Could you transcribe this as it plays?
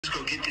Just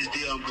go get this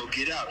deal and go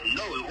get out.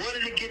 No, in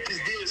order to get this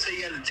deal, say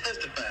you had to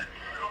testify.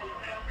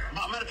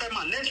 Matter of fact,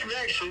 my next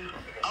reaction,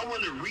 I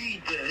want to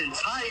read the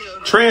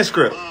entire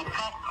transcript,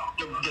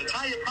 the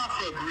entire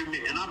proffer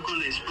agreement, and I'm going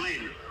to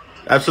explain it.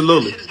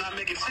 Absolutely. This shit is not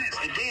making sense.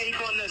 And then he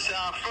going to say,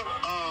 fuck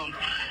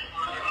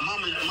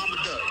Mama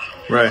Duck.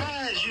 Right.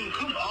 Why is you?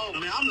 Come on,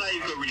 man. I'm not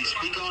even going to really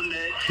speak on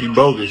that. He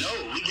bogus. No,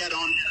 we got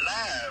on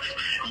live.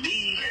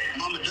 Me,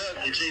 Mama Duck,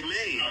 and J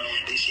May,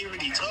 and she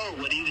really told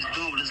what he was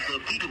doing with this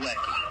little Peter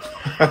whacker.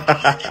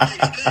 It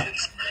makes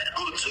sense.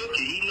 On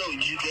Tookie, he know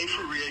you gay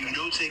for real. You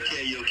don't take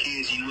care of your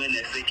kids. You in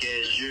that fake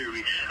ass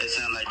jewelry that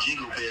sound like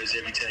jingle bells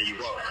every time you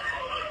walk.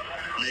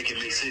 Make it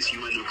make sense.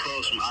 You in the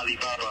clothes from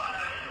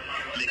Alibaba.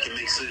 Make it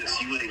make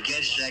sense. You in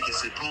Guess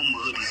jackets and Puma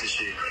hoodies and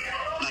shit.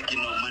 Like,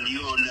 you know, money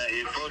you on that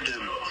info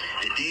them.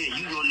 And then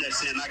you on that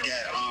saying I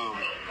got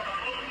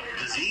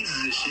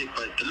diseases and shit.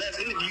 But the last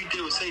interview you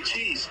did with Say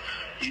Cheese,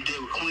 you did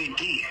with Queen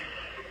D.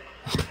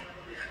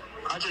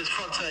 I just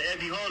fucked her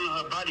every hole in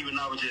her body when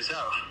I was just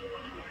out.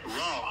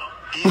 Raw.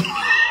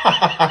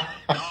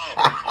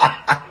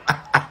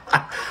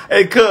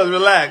 Hey, cuz,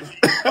 relax. No,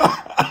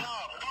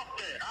 fuck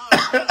that.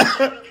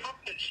 Fuck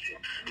that shit.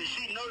 If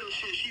she know this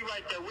shit, she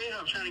right there with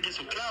him trying to get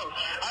some clout.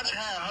 I just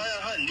had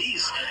her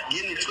niece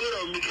getting into it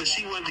on me because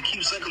she wanted to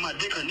keep sucking my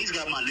dick. Her niece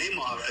got my name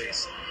on her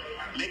face.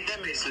 Make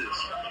that make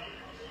sense.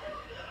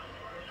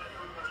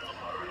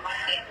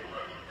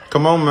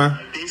 Come on, man.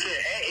 He said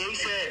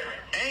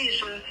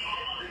Asia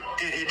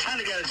and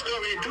China got a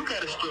story and do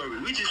got a story.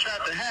 We just tried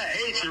to hide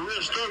Asia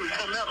real story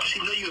come out because she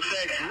know you a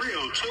fact for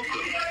real on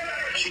Tuka.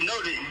 She know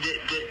that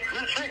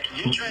matter of fact,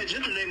 your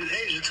transgender name is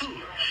Asia too.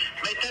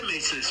 Make that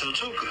make sense on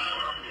Tuka.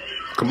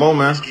 Come on,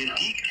 man. It's getting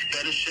deep. You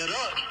better shut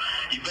up.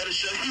 You better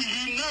shut up.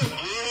 You know.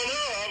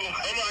 Hold on.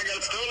 I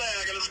gotta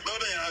slow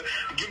down.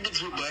 Give me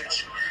too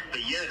much.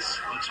 But yes,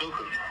 on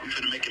Tuka, we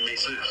finna make it make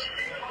sense.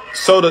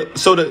 So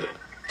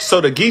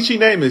the Geechee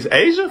name is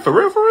Asia? For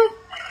real?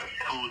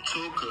 On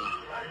Tuka.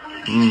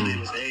 Geechee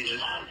name is Asia.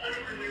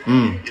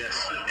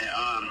 Yes.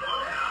 And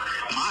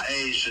my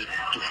Asia,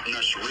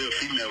 not a real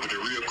female with a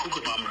real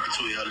kookaburra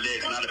between her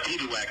legs, not a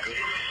Peter whacker.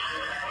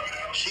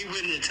 She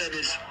went and tell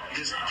this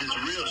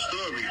real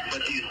story,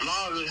 but these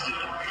bloggers,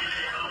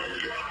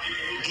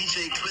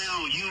 DJ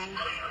Clown,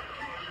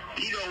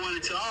 he don't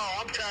want to tell.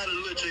 Oh, I'm tired of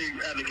the Lil J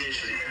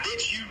allegation.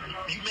 Bitch, you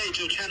made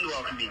your channel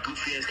off of me,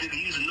 goofy ass nigga.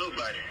 You's a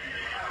nobody.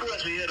 Who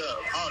else we hit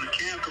up? Oh, the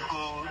Cam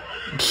Capone.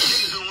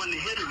 Niggas don't want to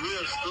hear the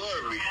real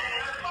story.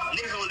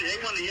 Niggas want to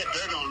hear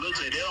dirt on Lil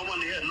J. They don't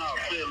want to hear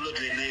play Lil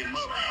J name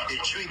up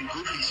and treat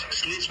goofy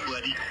snitch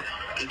buddy.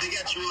 Cause they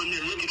got you on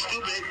there looking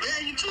stupid.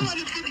 Man, you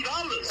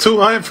 $250.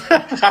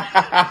 $200. I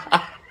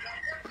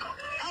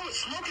was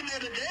smoking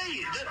that a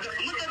day.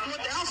 Look at what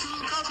the ounces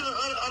was costing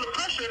of the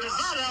pressure and the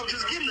Zada I was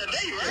just getting a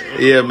day, right?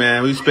 Yeah,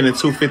 man. We spending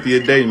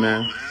 $250 a day,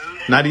 man.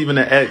 Not even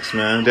an X,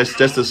 man. That's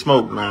just the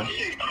smoke, man. Come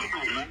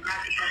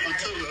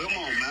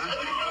on, man.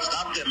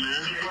 Stop that,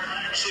 man.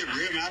 Shit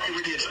real, man. I can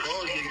really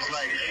expose niggas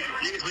like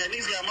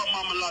niggas got my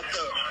mama locked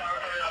up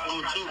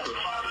on Tuka.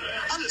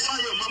 I just saw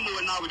your mama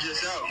when I was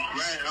just out,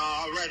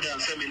 right down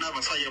 79.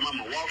 I saw your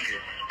mama walking.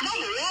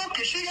 Mama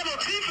walking, she got no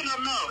teeth in her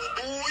mouth.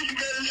 Boy, you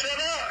better shut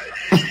up.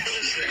 You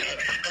better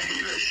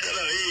shut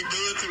up. He ain't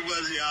doing too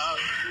much, y'all.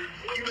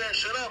 You better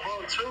shut up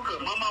on Tuka.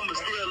 My mama's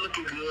still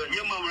looking good.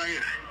 Your mama right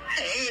here.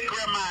 Hey,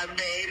 grandma,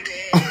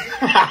 baby.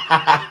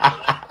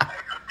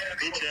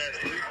 Bitch ass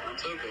nigga.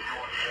 Tuka.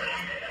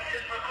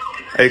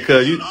 Hey,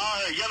 cuz, you...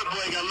 Oh, yellow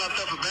boy got left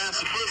up for buying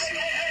some pussy.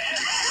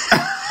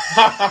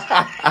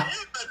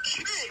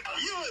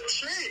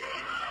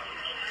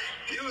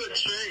 You a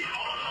trick.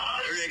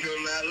 I ain't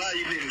gonna lie, a lot of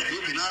you niggas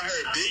goofy. I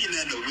heard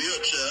billionaire in the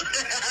wheelchair.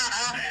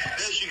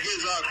 That shit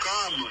gets all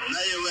karma.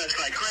 Now your ass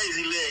like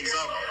crazy legs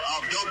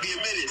off Don't Be a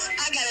Menace.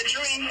 I got a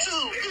dream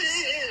too.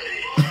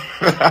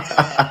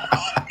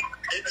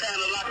 It's time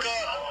to lock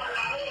up.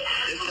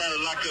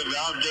 Man.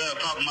 I'm done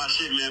popping my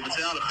shit, man. But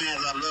tell all the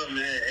fans I love,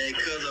 man. Hey,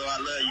 Cuzzo, I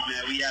love you,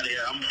 man. We out of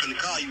here. I'm finna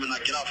call you when I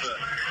get off here.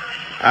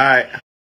 All right.